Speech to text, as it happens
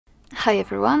Hi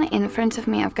everyone, in front of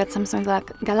me I've got Samsung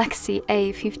Galaxy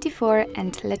A54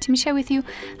 and let me share with you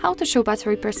how to show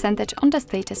battery percentage on the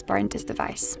status bar in this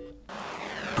device.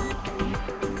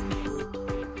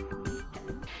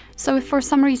 So if for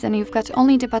some reason you've got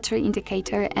only the battery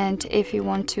indicator and if you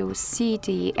want to see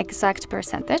the exact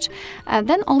percentage,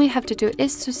 then all you have to do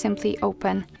is to simply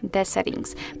open the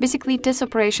settings. Basically this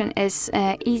operation is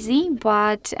easy,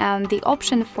 but the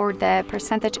option for the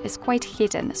percentage is quite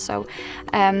hidden, so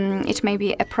it may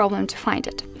be a problem to find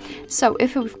it. So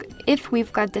if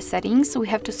we've got the settings, we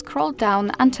have to scroll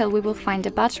down until we will find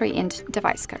the battery and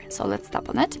device care. So let's tap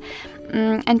on it,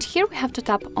 and here we have to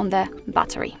tap on the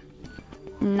battery.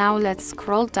 Now let's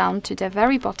scroll down to the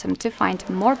very bottom to find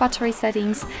more battery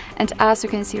settings, and as you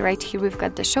can see right here we've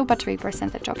got the show battery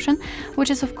percentage option,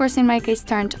 which is of course in my case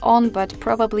turned on, but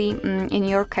probably in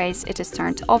your case it is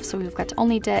turned off, so we've got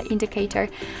only the indicator.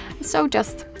 So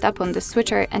just tap on the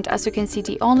switcher, and as you can see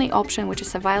the only option which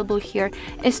is available here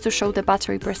is to show the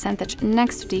battery percentage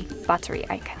next to the battery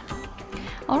icon.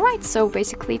 Alright, so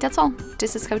basically that's all.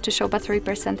 This is how to show battery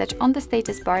percentage on the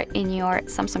status bar in your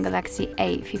Samsung Galaxy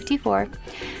A54.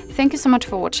 Thank you so much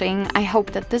for watching. I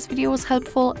hope that this video was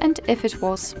helpful, and if it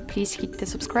was, please hit the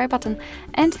subscribe button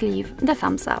and leave the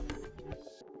thumbs up.